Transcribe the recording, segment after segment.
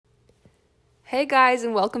Hey guys,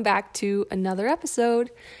 and welcome back to another episode.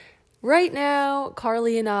 Right now,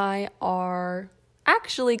 Carly and I are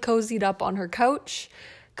actually cozied up on her couch,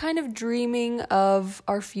 kind of dreaming of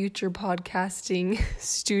our future podcasting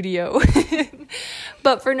studio.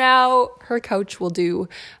 But for now, her couch will do.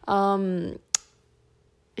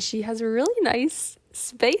 She has a really nice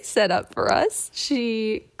space set up for us.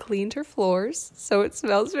 She cleaned her floors, so it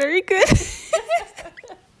smells very good.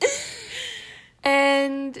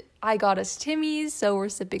 And I got us Timmy's, so we're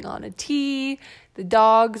sipping on a tea. The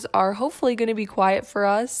dogs are hopefully going to be quiet for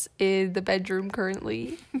us in the bedroom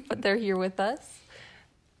currently, but they're here with us.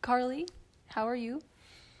 Carly, how are you?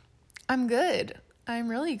 I'm good. I'm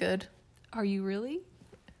really good. Are you really?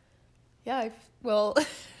 Yeah,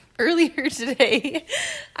 earlier today,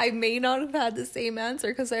 I may not have had the same answer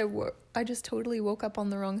because I just totally woke up on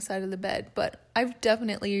the wrong side of the bed, but I've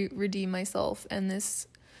definitely redeemed myself, and this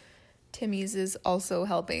Timmy's is also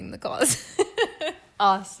helping the cause.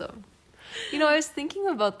 Awesome. I was thinking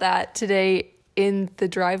about that today in the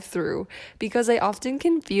drive-thru because I often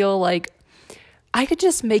can feel like I could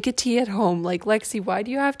just make a tea at home. Like, Lexi, why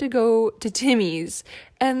do you have to go to Timmy's?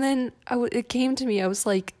 And then it came to me, I was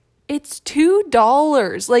like, it's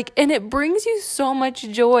 $2. And it brings you so much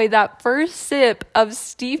joy. That first sip of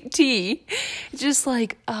steep tea, just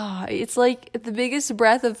it's like the biggest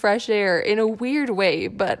breath of fresh air in a weird way.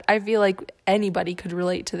 But I feel like anybody could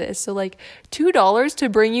relate to this. So $2 to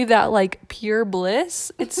bring you that pure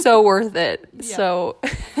bliss, it's so worth it. Yeah. So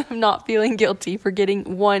I'm not feeling guilty for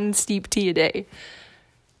getting one steep tea a day.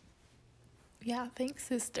 Yeah, thanks,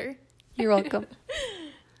 sister. You're welcome.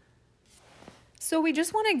 So we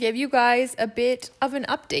just want to give you guys a bit of an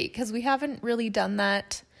update because we haven't really done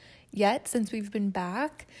that yet since we've been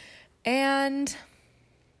back. And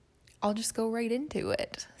I'll just go right into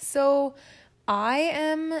it. So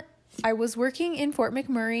I was working in Fort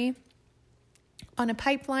McMurray on a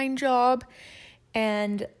pipeline job,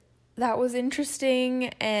 and that was interesting,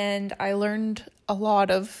 and I learned a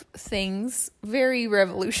lot of things, very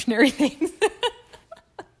revolutionary things.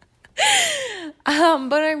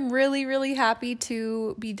 But I'm really, really happy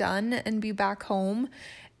to be done and be back home.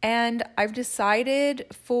 And I've decided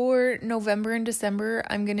for November and December,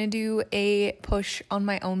 I'm going to do a push on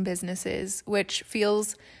my own businesses, which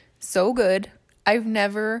feels so good. I've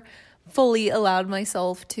never fully allowed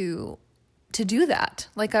myself to do that.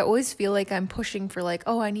 I always feel like I'm pushing for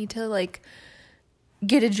I need to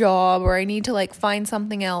get a job, or I need to find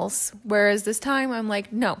something else. Whereas this time I'm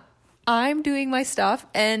like, no, I'm doing my stuff.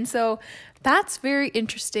 And so that's very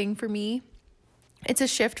interesting for me. It's a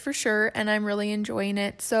shift for sure, and I'm really enjoying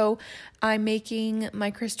it. So I'm making my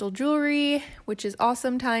crystal jewelry, which is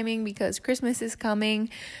awesome timing because Christmas is coming.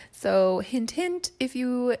 So hint, hint, if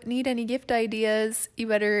you need any gift ideas, you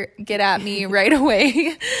better get at me right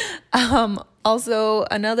away. Also,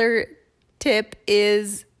 another tip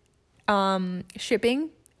is shipping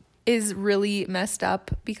is really messed up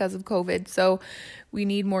because of COVID. So we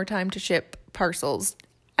need more time to ship parcels.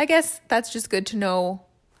 I guess that's just good to know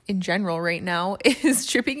in general right now, is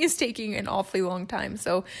shipping is taking an awfully long time.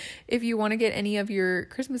 So if you want to get any of your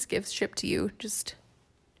Christmas gifts shipped to you,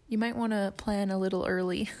 you might want to plan a little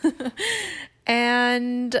early.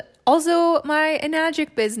 And also my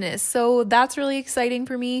Enagic business. So that's really exciting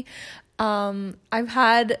for me. I've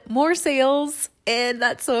had more sales, and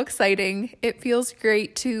that's so exciting. It feels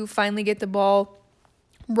great to finally get the ball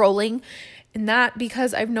rolling. And that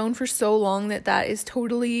because I've known for so long that is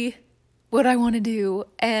totally what I want to do.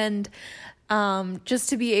 And just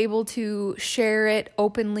to be able to share it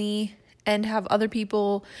openly and have other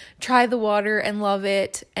people try the water and love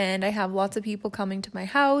it. And I have lots of people coming to my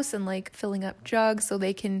house and filling up jugs so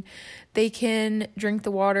they can drink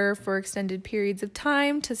the water for extended periods of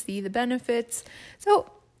time to see the benefits.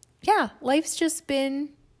 So yeah, life's just been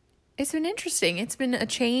interesting. It's been a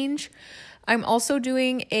change. I'm also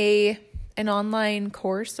doing an online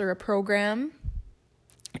course or a program.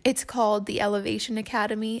 It's called the Elevation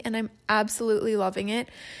Academy, and I'm absolutely loving it.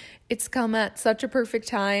 It's come at such a perfect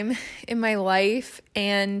time in my life,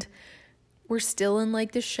 and we're still in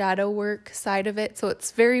the shadow work side of it. So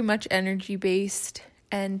it's very much energy based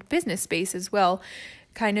and business based as well,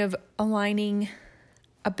 kind of aligning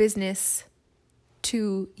a business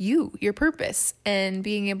to your purpose, and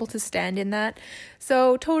being able to stand in that.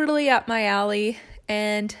 So totally up my alley,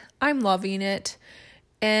 and I'm loving it.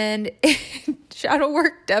 And shadow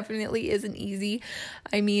work definitely isn't easy.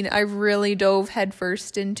 I mean, I really dove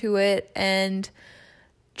headfirst into it and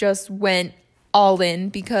just went all in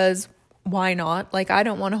because why not? I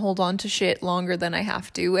don't want to hold on to shit longer than I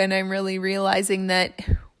have to. And I'm really realizing that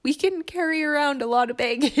we can carry around a lot of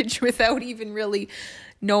baggage without even really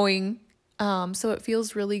knowing So it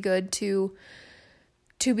feels really good to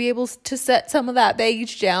be able to set some of that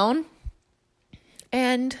baggage down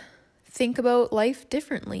and think about life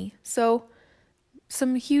differently. So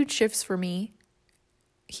some huge shifts for me.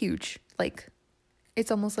 Huge. Like, it's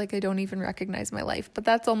almost like I don't even recognize my life, but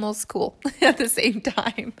that's almost cool at the same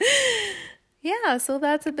time. Yeah, so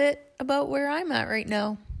that's a bit about where I'm at right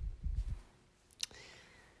now.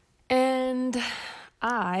 And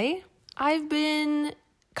I've been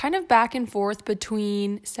kind of back and forth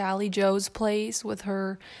between Sally Joe's place with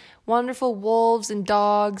her wonderful wolves and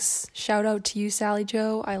dogs. Shout out to you, Sally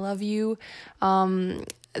Joe. I love you.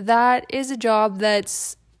 That is a job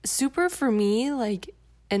that's super for me, like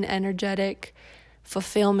an energetic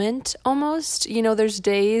fulfillment almost. You know, there's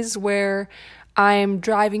days where I'm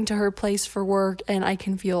driving to her place for work and I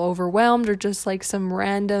can feel overwhelmed or just like some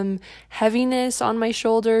random heaviness on my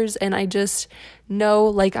shoulders, and I just know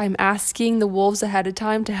like I'm asking the wolves ahead of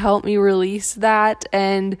time to help me release that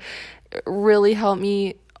and really help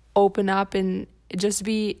me open up and just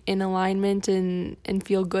be in alignment and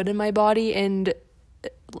feel good in my body. And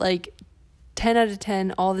like 10 out of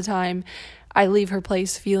 10 all the time, I leave her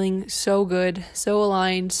place feeling so good, so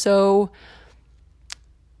aligned, so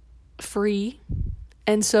free.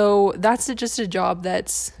 And so that's just a job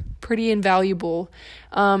that's pretty invaluable.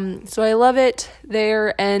 So I love it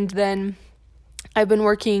there. And then I've been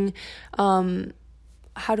working,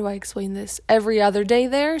 how do I explain this? Every other day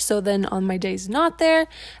there. So then on my days not there,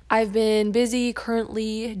 I've been busy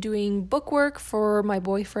currently doing book work for my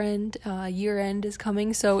boyfriend. Year end is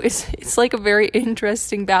coming. So it's like a very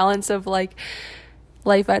interesting balance of like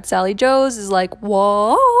life at Sally Joe's is like,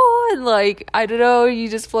 whoa, and like, I don't know, you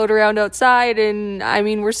just float around outside. And I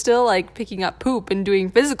mean, we're still like picking up poop and doing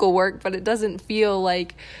physical work, but it doesn't feel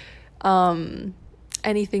like,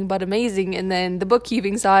 anything but amazing. And then the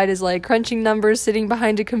bookkeeping side is like crunching numbers, sitting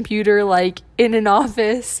behind a computer, like in an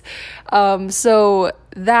office. So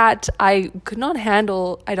that I could not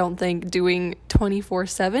handle, I don't think, doing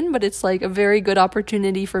 24/7, but it's like a very good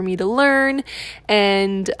opportunity for me to learn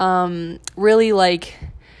and really like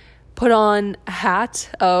put on a hat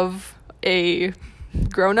of a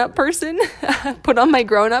grown-up person, put on my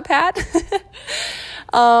grown-up hat.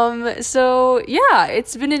 So yeah,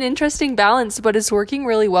 it's been an interesting balance, but it's working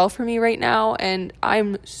really well for me right now. And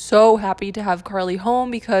I'm so happy to have Carly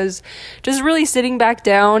home, because just really sitting back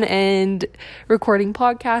down and recording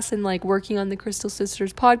podcasts and like working on the Crystal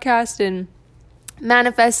Sisters podcast and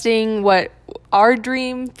manifesting what our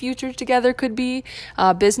dream future together could be,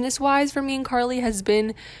 business wise for me and Carly, has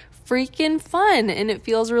been freaking fun, and it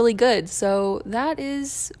feels really good. So that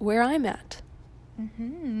is where I'm at.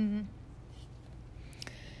 Mm-hmm.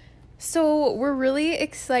 So we're really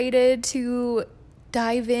excited to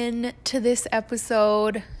dive in to this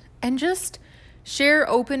episode and just share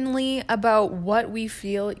openly about what we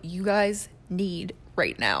feel you guys need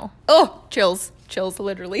right now. Oh, chills,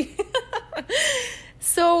 literally.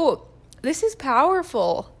 So this is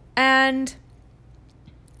powerful, and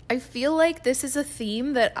I feel like this is a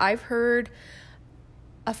theme that I've heard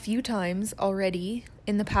a few times already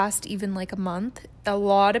in the past, even like a month. A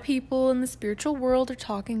lot of people in the spiritual world are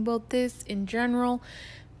talking about this in general,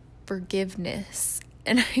 forgiveness.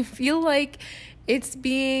 And I feel like it's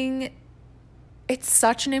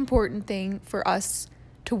such an important thing for us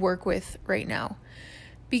to work with right now,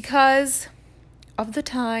 because of the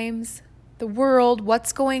times, the world,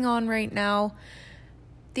 what's going on right now.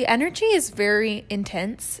 The energy is very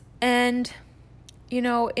intense. And you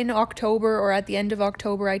know, in October or at the end of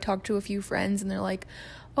October, I talked to a few friends and they're like,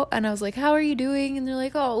 oh, and I was like, how are you doing? And they're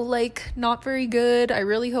like, oh, like, not very good. I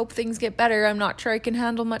really hope things get better. I'm not sure I can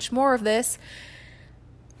handle much more of this.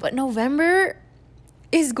 But November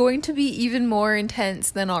is going to be even more intense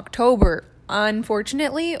than October,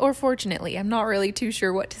 unfortunately or fortunately. I'm not really too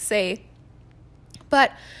sure what to say.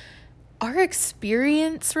 But our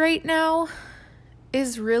experience right now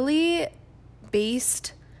is really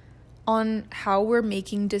based on how we're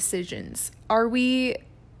making decisions. Are we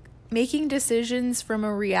making decisions from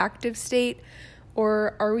a reactive state,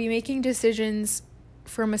 or are we making decisions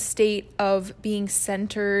from a state of being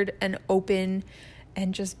centered and open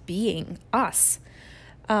and just being us?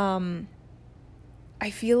 I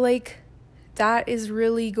feel like that is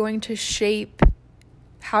really going to shape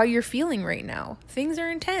how you're feeling right now. Things are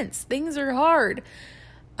intense. Things are hard.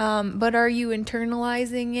 But are you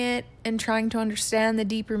internalizing it and trying to understand the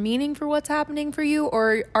deeper meaning for what's happening for you?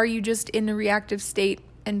 Or are you just in a reactive state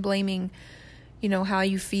and blaming, you know, how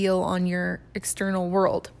you feel on your external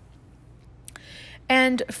world?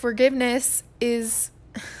 And forgiveness is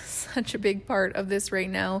such a big part of this right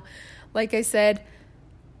now. Like I said,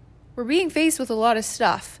 we're being faced with a lot of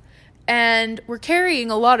stuff. And we're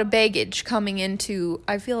carrying a lot of baggage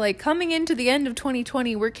I feel like coming into the end of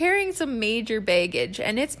 2020, we're carrying some major baggage,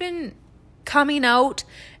 and it's been coming out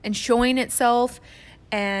and showing itself.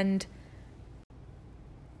 And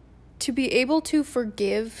to be able to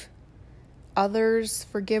forgive others,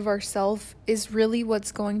 forgive ourselves, is really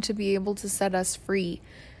what's going to be able to set us free.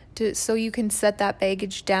 So you can set that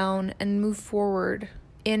baggage down and move forward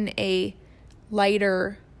in a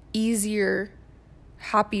lighter, easier,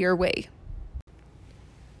 happier way.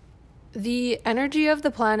 The energy of the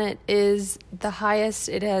planet is the highest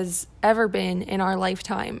it has ever been in our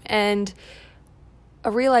lifetime. And a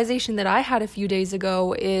realization that I had a few days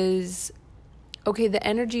ago is, okay, the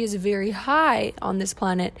energy is very high on this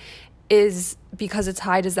planet. Is because it's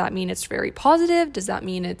high, does that mean it's very positive? Does that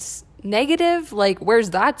mean it's negative? Like, where's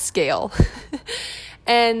that scale?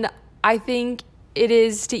 And I think it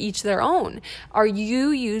is to each their own. Are you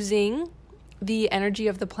using the energy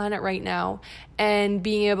of the planet right now and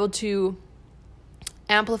being able to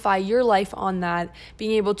amplify your life on that,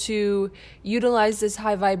 being able to utilize this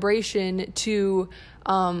high vibration to,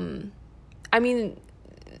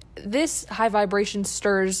 this high vibration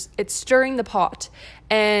it's stirring the pot.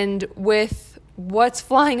 And with what's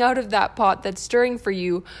flying out of that pot that's stirring for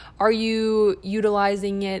you, are you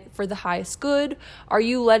utilizing it for the highest good? Are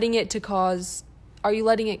you letting it cause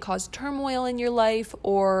turmoil in your life,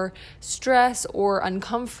 or stress, or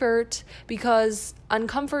uncomfort? Because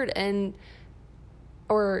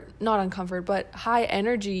high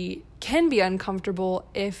energy can be uncomfortable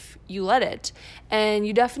if you let it. And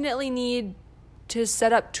you definitely need to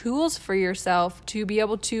set up tools for yourself to be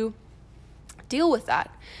able to deal with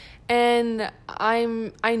that. And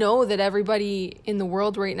I know that everybody in the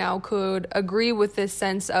world right now could agree with this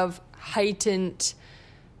sense of heightened,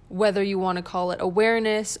 whether you want to call it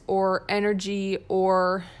awareness or energy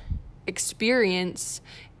or experience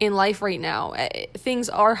in life right now. Things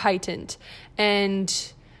are heightened,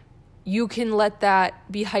 and you can let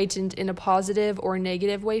that be heightened in a positive or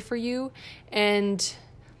negative way for you. And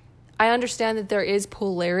I understand that there is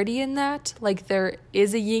polarity in that. Like, there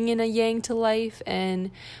is a yin and a yang to life,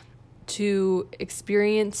 and to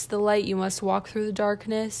experience the light, you must walk through the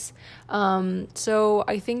darkness. So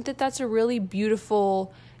I think that that's a really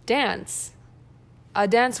beautiful dance, a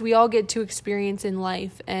dance we all get to experience in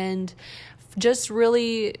life, and just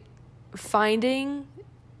really finding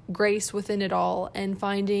grace within it all, and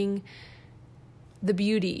finding the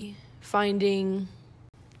beauty, finding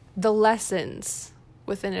the lessons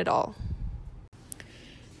within it all.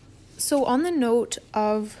 So on the note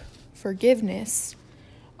of forgiveness,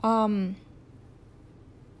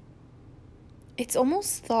 it's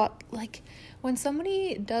almost thought like when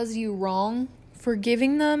somebody does you wrong,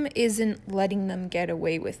 forgiving them isn't letting them get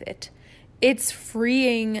away with it. It's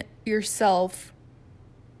freeing yourself.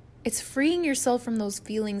 It's freeing yourself from those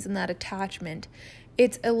feelings and that attachment.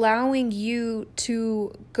 It's allowing you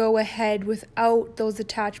to go ahead without those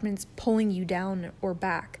attachments pulling you down or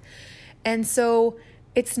back. And so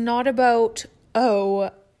it's not about, oh,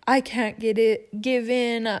 I can't give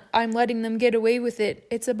in, I'm letting them get away with it.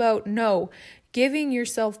 It's about, no, giving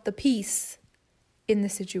yourself the peace in the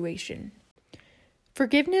situation.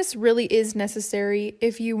 Forgiveness really is necessary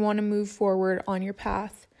if you want to move forward on your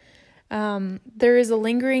path. There is a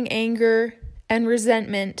lingering anger and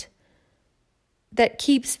resentment that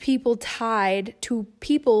keeps people tied to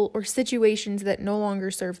people or situations that no longer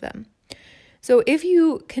serve them. So if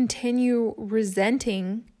you continue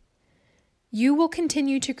resenting, you will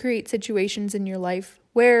continue to create situations in your life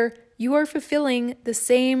where you are fulfilling the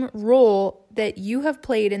same role that you have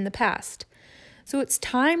played in the past. So it's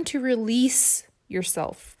time to release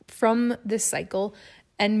yourself from this cycle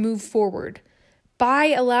and move forward. By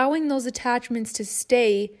allowing those attachments to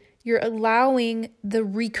stay, you're allowing the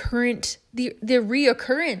reoccurrence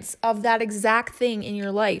of that exact thing in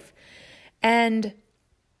your life. And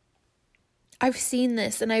I've seen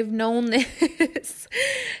this and I've known this.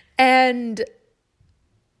 And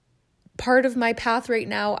part of my path right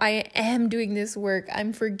now, I am doing this work.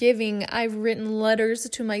 I'm forgiving. I've written letters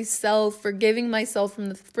to myself, forgiving myself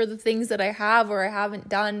for the things that I have or I haven't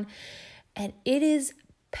done. And it is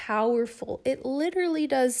powerful. It literally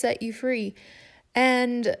does set you free.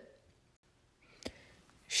 And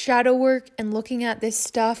shadow work and looking at this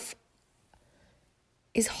stuff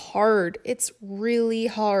is hard. It's really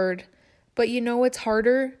hard. But you know what's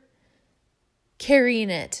harder?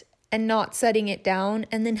 Carrying it and not setting it down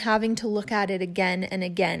and then having to look at it again and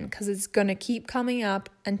again, because it's going to keep coming up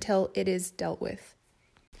until it is dealt with.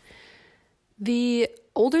 The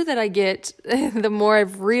older that I get, the more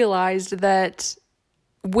I've realized that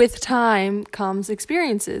with time comes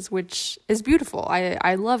experiences, which is beautiful.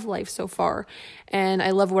 I love life so far, and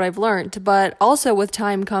I love what I've learned. But also with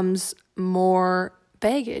time comes more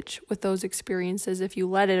baggage with those experiences if you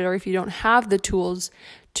let it, or if you don't have the tools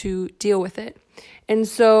to deal with it. And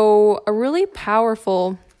so a really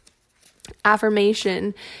powerful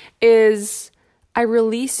affirmation is, I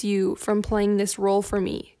release you from playing this role for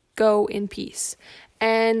me. Go in peace.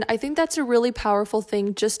 And I think that's a really powerful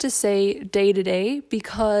thing just to say day to day,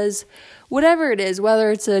 because whatever it is, whether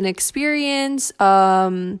it's an experience,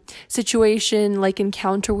 situation, like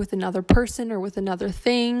encounter with another person or with another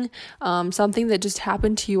thing, something that just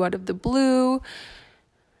happened to you out of the blue,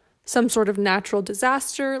 some sort of natural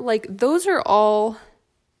disaster, like those are all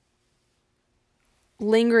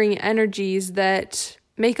lingering energies that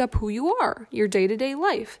make up who you are, your day-to-day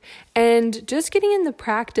life. And just getting in the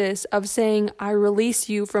practice of saying, I release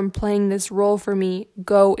you from playing this role for me,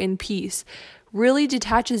 go in peace, really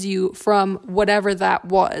detaches you from whatever that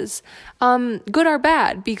was, good or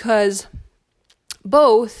bad, because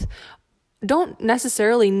both don't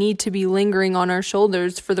necessarily need to be lingering on our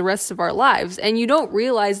shoulders for the rest of our lives. And you don't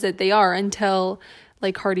realize that they are until,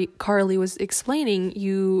 like Carly was explaining,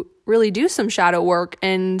 you really do some shadow work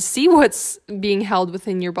and see what's being held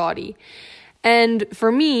within your body. And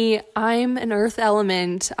for me, I'm an earth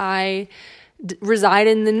element. I reside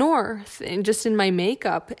in the north and just in my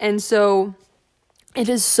makeup. And so it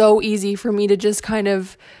is so easy for me to just kind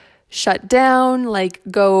of shut down, like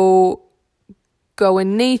go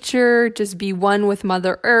in nature, just be one with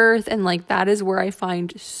Mother Earth. And like, that is where I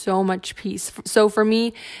find so much peace. So for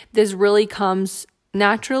me, this really comes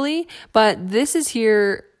naturally, but this is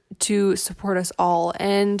here to support us all.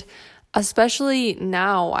 And especially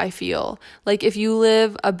now, I feel like if you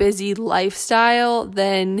live a busy lifestyle,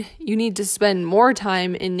 then you need to spend more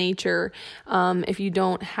time in nature. If you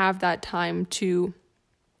don't have that time to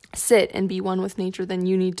sit and be one with nature, then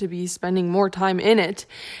you need to be spending more time in it.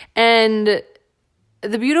 And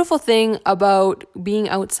the beautiful thing about being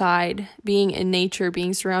outside, being in nature,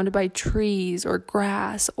 being surrounded by trees or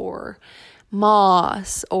grass or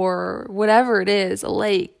moss or whatever it is, a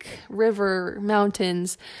lake, river,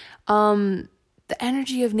 mountains, the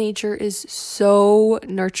energy of nature is so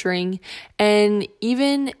nurturing. And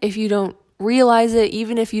even if you don't realize it,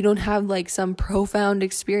 even if you don't have like some profound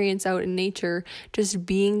experience out in nature, just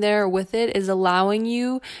being there with it is allowing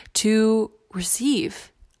you to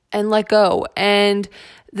receive and let go. And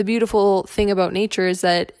the beautiful thing about nature is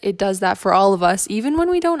that it does that for all of us, even when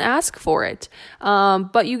we don't ask for it.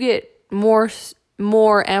 But you get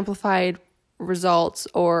more amplified results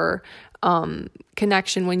or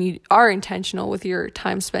connection when you are intentional with your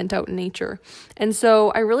time spent out in nature. And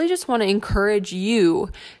so I really just want to encourage you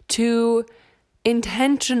to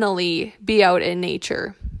intentionally be out in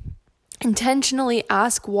nature. Intentionally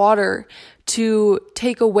ask water to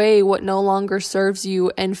take away what no longer serves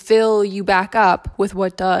you and fill you back up with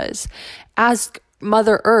what does. Ask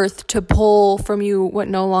Mother Earth to pull from you what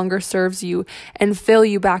no longer serves you and fill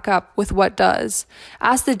you back up with what does.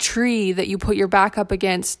 Ask the tree that you put your back up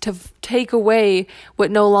against to take away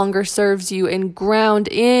what no longer serves you and ground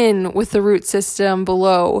in with the root system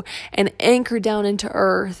below and anchor down into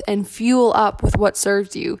earth and fuel up with what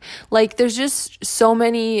serves you. Like, there's just so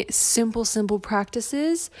many simple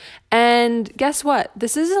practices. And guess what?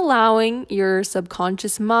 This is allowing your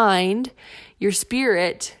subconscious mind, your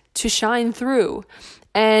spirit, to shine through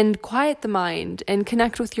and quiet the mind and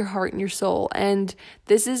connect with your heart and your soul. And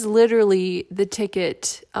this is literally the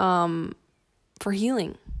ticket for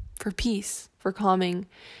healing, for peace, for calming.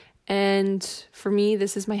 And for me,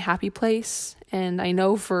 this is my happy place. And I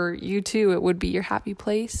know for you too, it would be your happy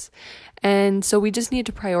place. And so we just need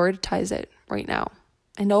to prioritize it right now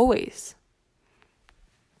and always.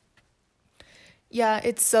 Yeah,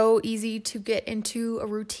 it's so easy to get into a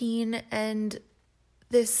routine, and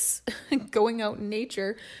this going out in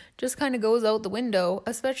nature just kind of goes out the window,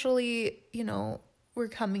 especially, we're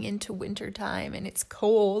coming into winter time and it's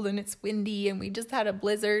cold and it's windy and we just had a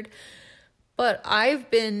blizzard. But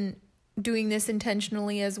I've been doing this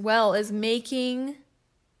intentionally as well, as making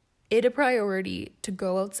it a priority to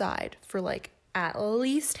go outside for like at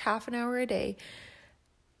least half an hour a day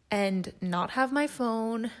and not have my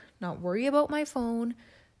phone, not worry about my phone,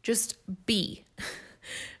 just be.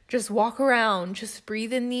 Just walk around, just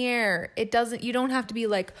breathe in the air. You don't have to be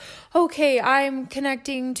like, okay, I'm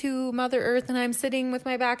connecting to Mother Earth and I'm sitting with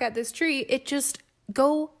my back at this tree. It just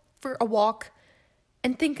go for a walk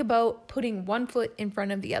and think about putting one foot in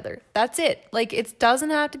front of the other. That's it. Like, it doesn't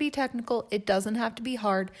have to be technical. It doesn't have to be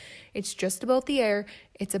hard. It's just about the air.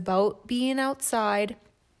 It's about being outside.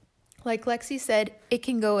 Like Lexi said, it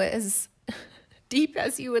can go as deep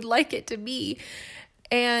as you would like it to be.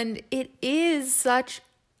 And it is such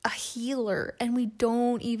a healer, and we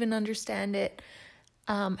don't even understand it,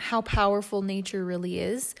 how powerful nature really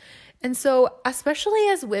is. And so, especially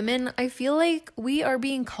as women, I feel like we are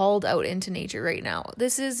being called out into nature right now.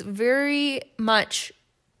 This is very much,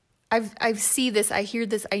 I see this, I hear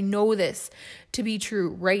this, I know this to be true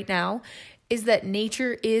right now, is that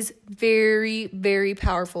nature is very, very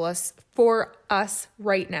powerful for us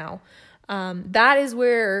right now. That is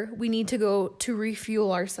where we need to go to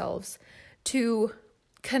refuel ourselves, to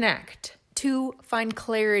connect, to find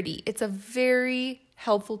clarity. It's a very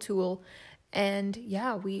helpful tool. And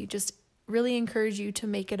yeah, we just really encourage you to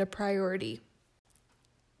make it a priority.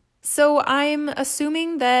 So I'm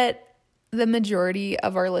assuming that the majority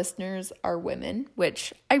of our listeners are women,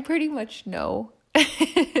 which I pretty much know.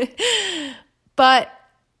 But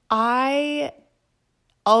I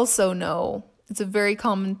also know, it's a very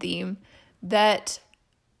common theme, that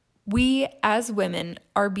we as women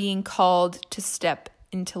are being called to step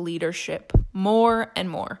into leadership more and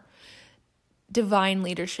more. Divine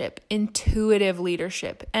leadership, intuitive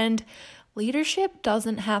leadership. And leadership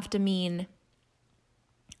doesn't have to mean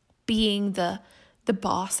being the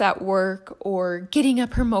boss at work or getting a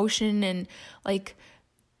promotion and like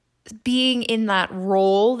being in that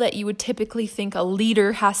role that you would typically think a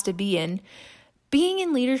leader has to be in. Being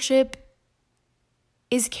in leadership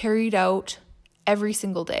is carried out every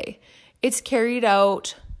single day. It's carried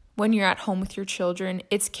out when you're at home with your children.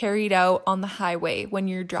 It's carried out on the highway when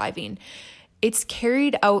you're driving. It's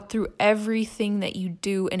carried out through everything that you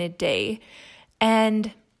do in a day.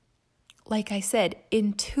 And like I said,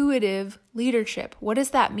 intuitive leadership. What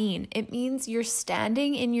does that mean? It means you're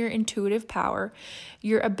standing in your intuitive power,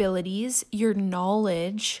 your abilities, your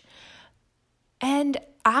knowledge, and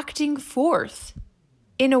acting forth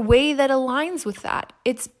in a way that aligns with that.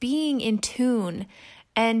 It's being in tune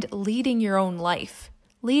and leading your own life,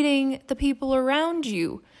 leading the people around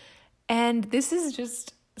you. And this is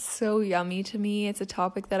just so yummy to me. It's a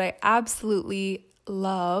topic that I absolutely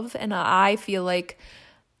love, and I feel like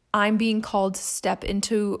I'm being called to step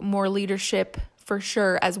into more leadership for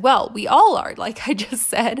sure as well. We all are, like I just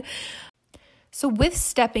said. So with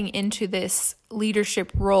stepping into this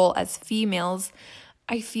leadership role as females,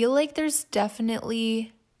 I feel like there's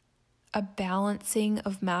definitely a balancing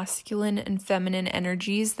of masculine and feminine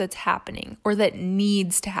energies that's happening, or that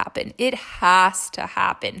needs to happen. It has to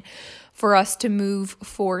happen for us to move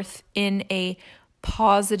forth in a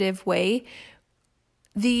positive way.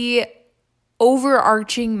 The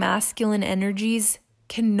overarching masculine energies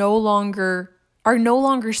are no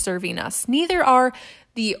longer serving us. Neither are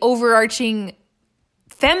the overarching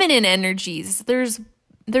feminine energies. There's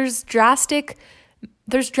drastic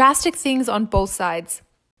things on both sides.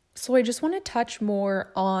 So I just want to touch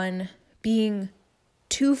more on being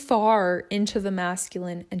too far into the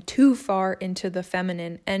masculine and too far into the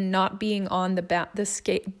feminine, and not being on the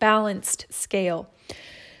balanced scale.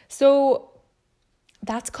 So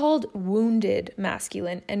that's called wounded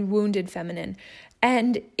masculine and wounded feminine.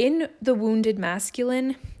 And in the wounded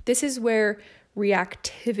masculine, this is where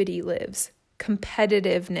reactivity lives,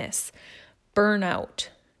 competitiveness, burnout,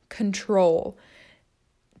 control,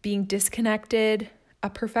 being disconnected, a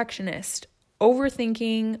perfectionist,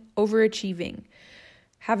 overthinking, overachieving,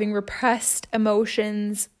 having repressed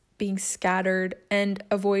emotions, being scattered, and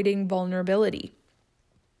avoiding vulnerability.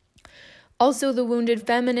 Also, the wounded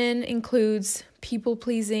feminine includes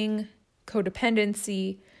people-pleasing,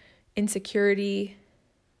 codependency, insecurity,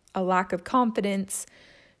 a lack of confidence,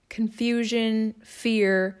 confusion,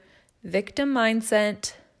 fear, victim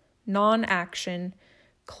mindset, non-action,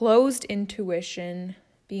 closed intuition,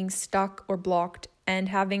 being stuck or blocked, and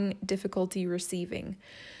having difficulty receiving.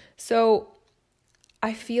 So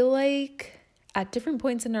I feel like at different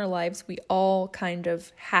points in our lives, we all kind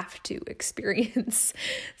of have to experience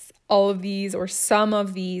all of these or some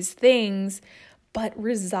of these things, but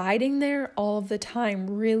residing there all of the time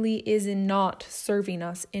really is not serving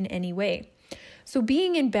us in any way. So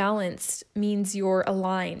being in balance means you're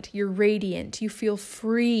aligned, you're radiant, you feel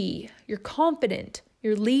free, you're confident,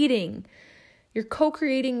 you're leading, you're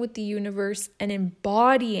co-creating with the universe and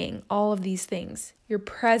embodying all of these things. You're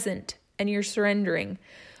present and you're surrendering.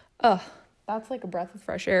 That's like a breath of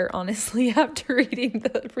fresh air, honestly, after reading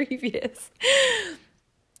the previous.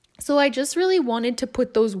 So I just really wanted to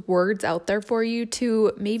put those words out there for you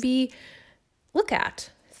to maybe look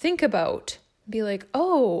at, think about, be like,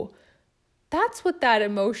 oh, that's what that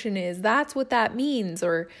emotion is. That's what that means.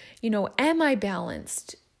 Or, am I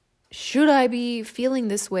balanced? Should I be feeling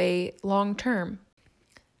this way long term?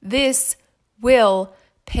 This will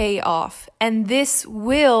pay off, and this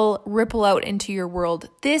will ripple out into your world.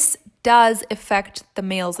 This does affect the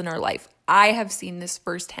males in our life. I have seen this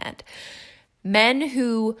firsthand. Men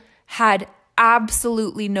who had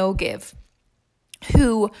absolutely no give,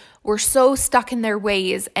 who were so stuck in their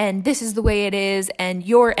ways and this is the way it is and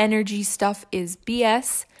your energy stuff is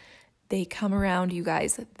BS, they come around, you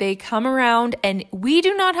guys. They come around and we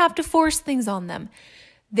do not have to force things on them.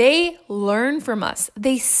 They learn from us.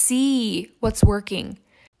 They see what's working.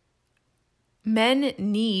 Men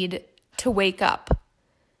need to wake up.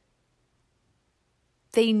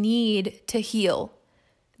 They need to heal.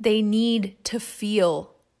 They need to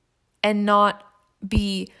feel and not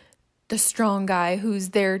be the strong guy who's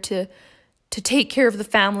there to take care of the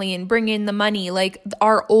family and bring in the money. Like,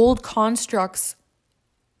 our old constructs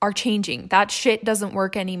are changing. That shit doesn't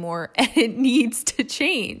work anymore and it needs to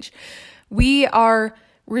change. We are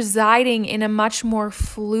residing in a much more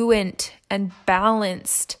fluent and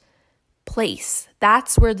balanced place.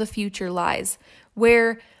 That's where the future lies,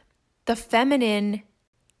 where the feminine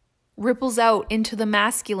ripples out into the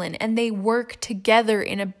masculine and they work together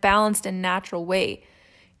in a balanced and natural way,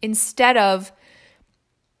 instead of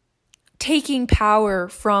taking power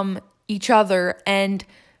from each other and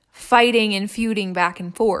fighting and feuding back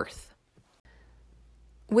and forth.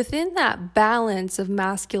 Within that balance of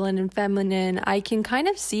masculine and feminine, I can kind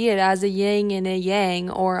of see it as a yin and a yang,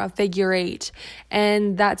 or a figure eight.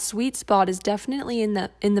 And that sweet spot is definitely in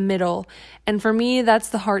the middle. And for me, that's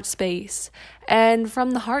the heart space. And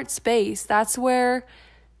from the heart space, that's where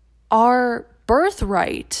our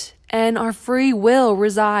birthright and our free will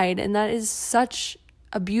reside. And that is such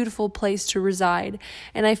a beautiful place to reside.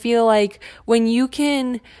 And I feel like when you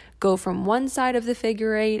can go from one side of the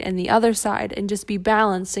figure eight and the other side and just be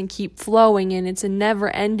balanced and keep flowing, and it's a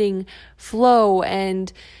never ending flow,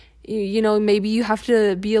 and you know, maybe you have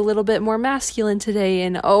to be a little bit more masculine today,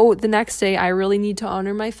 and the next day I really need to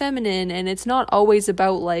honor my feminine. And it's not always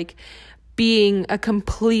about like being a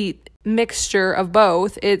complete mixture of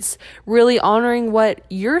both. It's really honoring what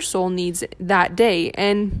your soul needs that day,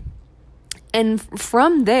 and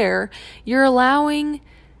from there you're allowing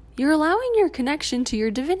your connection to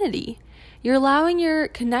your divinity. You're allowing your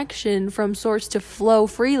connection from source to flow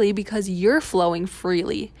freely because you're flowing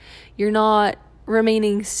freely. You're not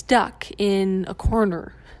remaining stuck in a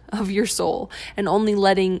corner of your soul and only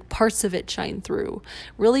letting parts of it shine through.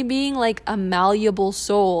 Really being like a malleable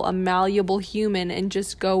soul, a malleable human, and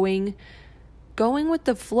just going with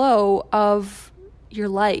the flow of your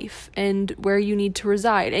life and where you need to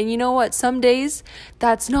reside. And you know what? Some days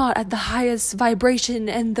that's not at the highest vibration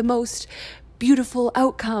and the most beautiful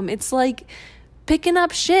outcome. It's like picking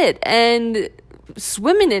up shit and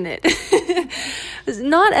swimming in it.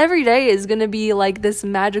 Not every day is going to be like this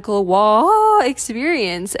magical wow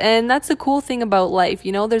experience. And that's the cool thing about life.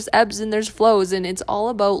 You know, there's ebbs and there's flows, and it's all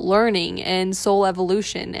about learning and soul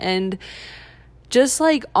evolution. And just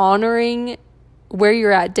like honoring where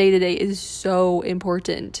you're at day to day is so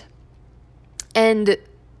important. And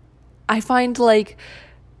I find like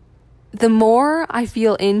the more I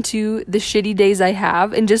feel into the shitty days I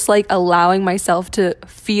have and just like allowing myself to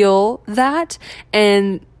feel that,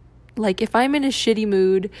 and like if I'm in a shitty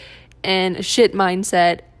mood and a shit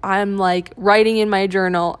mindset, I'm like writing in my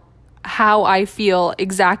journal how I feel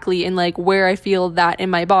exactly and like where I feel that in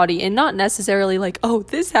my body, and not necessarily like, oh,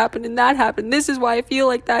 this happened and that happened, this is why I feel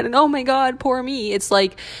like that, and oh my god, poor me. It's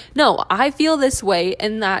like, no, I feel this way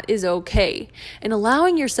and that is okay. And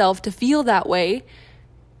allowing yourself to feel that way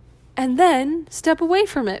and then step away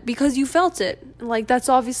from it because you felt it. Like that's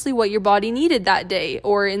obviously what your body needed that day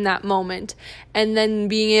or in that moment. And then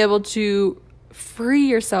being able to free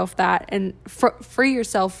yourself free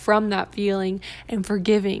yourself from that feeling and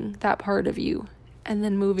forgiving that part of you, and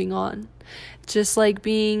then moving on. Just like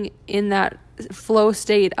being in that flow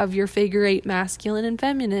state of your figure eight masculine and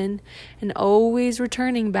feminine, and always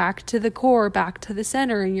returning back to the core, back to the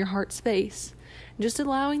center in your heart space. Just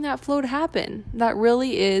allowing that flow to happen. That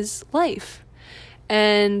really is life.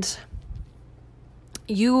 And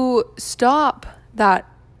you stop that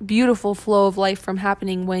beautiful flow of life from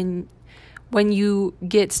happening when you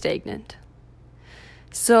get stagnant.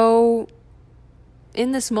 So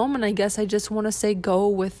in this moment, I guess I just want to say go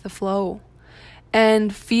with the flow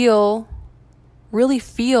and really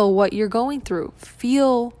feel what you're going through.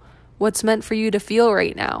 Feel what's meant for you to feel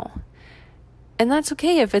right now. And that's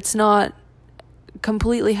okay if it's not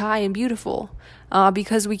completely high and beautiful,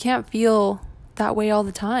 because we can't feel that way all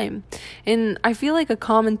the time. And I feel like a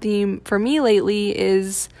common theme for me lately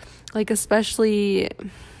is like, especially,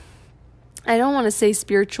 I don't want to say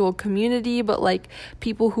spiritual community, but like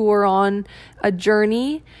people who are on a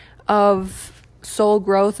journey of soul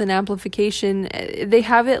growth and amplification, they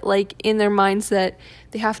have it like in their minds that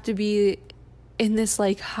they have to be in this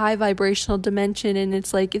like high vibrational dimension, and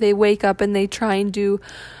it's like they wake up and they try and do,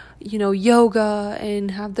 you know, yoga and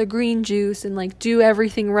have the green juice and like do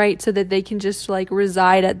everything right so that they can just like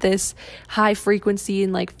reside at this high frequency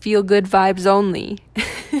and like feel good vibes only.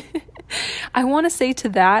 I want to say to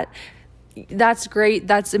that, that's great,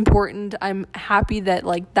 that's important. I'm happy that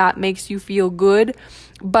like that makes you feel good,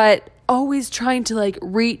 but always trying to like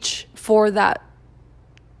reach for that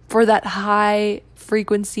high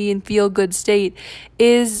frequency and feel good state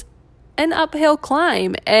is an uphill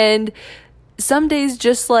climb. And some days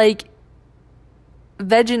just like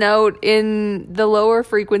vegging out in the lower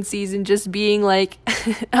frequencies and just being like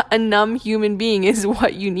a numb human being is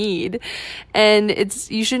what you need. And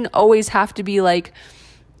you shouldn't always have to be like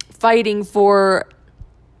fighting for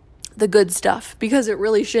the good stuff, because it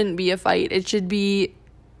really shouldn't be a fight. It should be,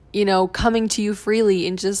 you know, coming to you freely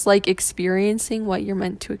and just like experiencing what you're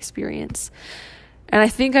meant to experience. And I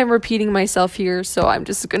think I'm repeating myself here, so I'm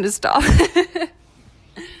just going to stop.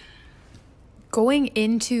 Going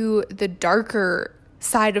into the darker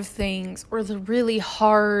side of things, or the really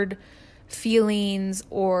hard feelings,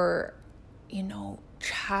 or, you know,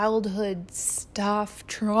 childhood stuff,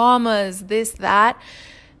 traumas, this, that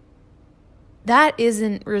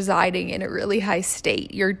isn't residing in a really high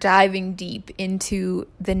state. You're diving deep into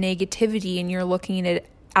the negativity and you're looking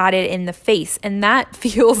at it in the face, and that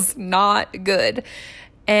feels not good.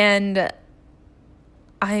 And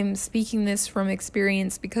I'm speaking this from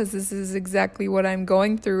experience because this is exactly what I'm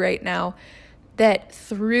going through right now, that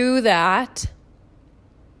through that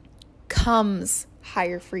comes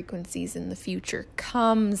higher frequencies in the future,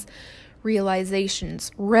 comes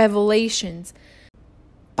realizations, revelations.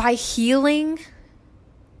 By healing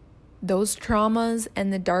those traumas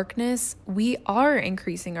and the darkness, we are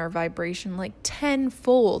increasing our vibration like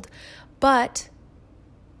tenfold. But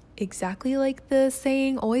exactly like the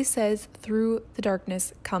saying always says, through the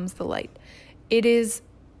darkness comes the light. It is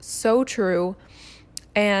so true.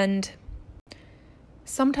 And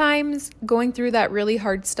sometimes going through that really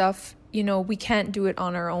hard stuff, you know, we can't do it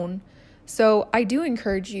on our own. So I do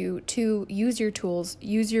encourage you to use your tools,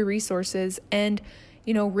 use your resources, and,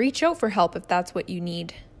 you know, reach out for help if that's what you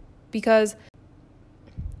need. Because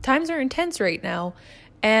times are intense right now,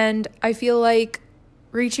 and I feel like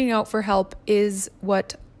reaching out for help is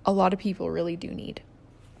what a lot of people really do need.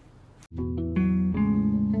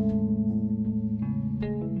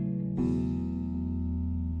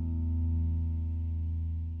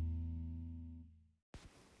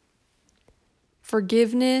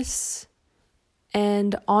 Forgiveness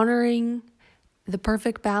and honoring the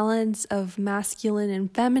perfect balance of masculine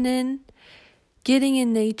and feminine, getting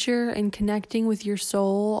in nature and connecting with your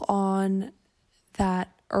soul on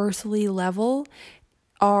that earthly level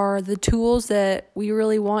are the tools that we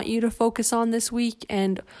really want you to focus on this week,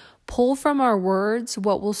 and pull from our words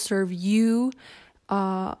what will serve you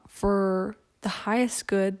for the highest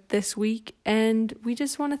good this week. And we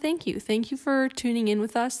just want to thank you. Thank you for tuning in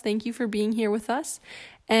with us. Thank you for being here with us.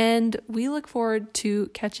 And we look forward to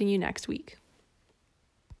catching you next week.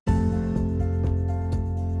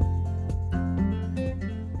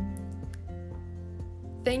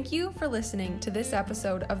 Thank you for listening to this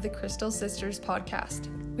episode of the Crystal Sisters podcast.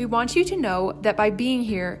 We want you to know that by being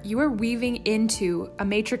here, you are weaving into a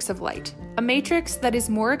matrix of light, a matrix that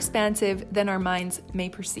is more expansive than our minds may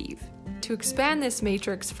perceive. To expand this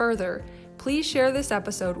matrix further, please share this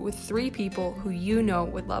episode with 3 people who you know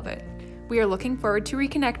would love it. We are looking forward to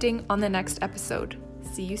reconnecting on the next episode.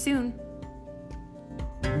 See you soon.